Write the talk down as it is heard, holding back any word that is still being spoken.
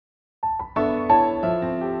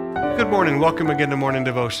morning. Welcome again to Morning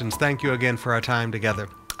Devotions. Thank you again for our time together.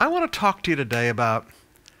 I want to talk to you today about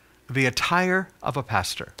the attire of a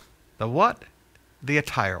pastor. The what? The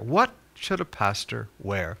attire. What should a pastor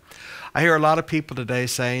wear? I hear a lot of people today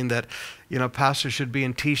saying that, pastors should be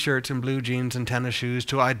in t-shirts and blue jeans and tennis shoes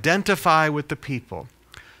to identify with the people.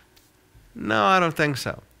 No, I don't think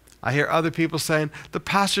so. I hear other people saying the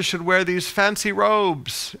pastor should wear these fancy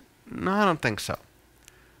robes. No, I don't think so.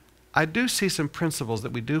 I do see some principles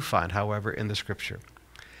that we do find, however, in the Scripture.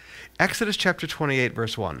 Exodus chapter 28,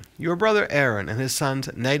 verse 1. Your brother Aaron and his sons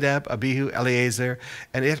Nadab, Abihu, Eleazar,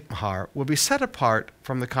 and Ithamar will be set apart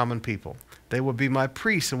from the common people. They will be my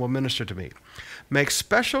priests and will minister to me. Make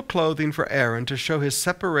special clothing for Aaron to show his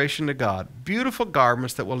separation to God, beautiful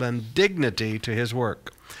garments that will lend dignity to his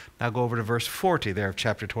work. Now go over to verse 40 there of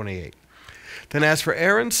chapter 28. Then as for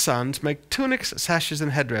Aaron's sons, make tunics, sashes,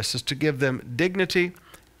 and headdresses to give them dignity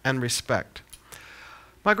and respect.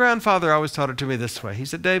 My grandfather always taught it to me this way. He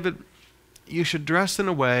said, David, you should dress in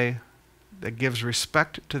a way that gives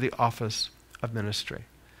respect to the office of ministry.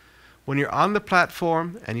 When you're on the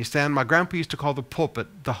platform and you stand, my grandpa used to call the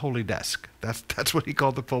pulpit the holy desk. That's what he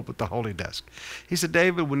called the pulpit, the holy desk. He said,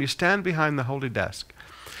 David, when you stand behind the holy desk,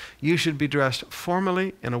 you should be dressed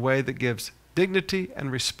formally in a way that gives dignity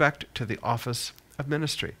and respect to the office of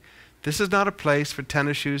ministry. This is not a place for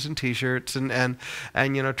tennis shoes and t-shirts and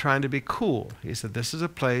trying to be cool. He said, this is a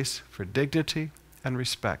place for dignity and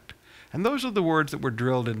respect. And those are the words that were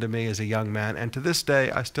drilled into me as a young man, and to this day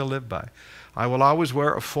I still live by. I will always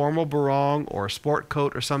wear a formal barong or a sport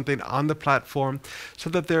coat or something on the platform so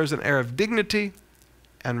that there is an air of dignity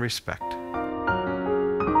and respect.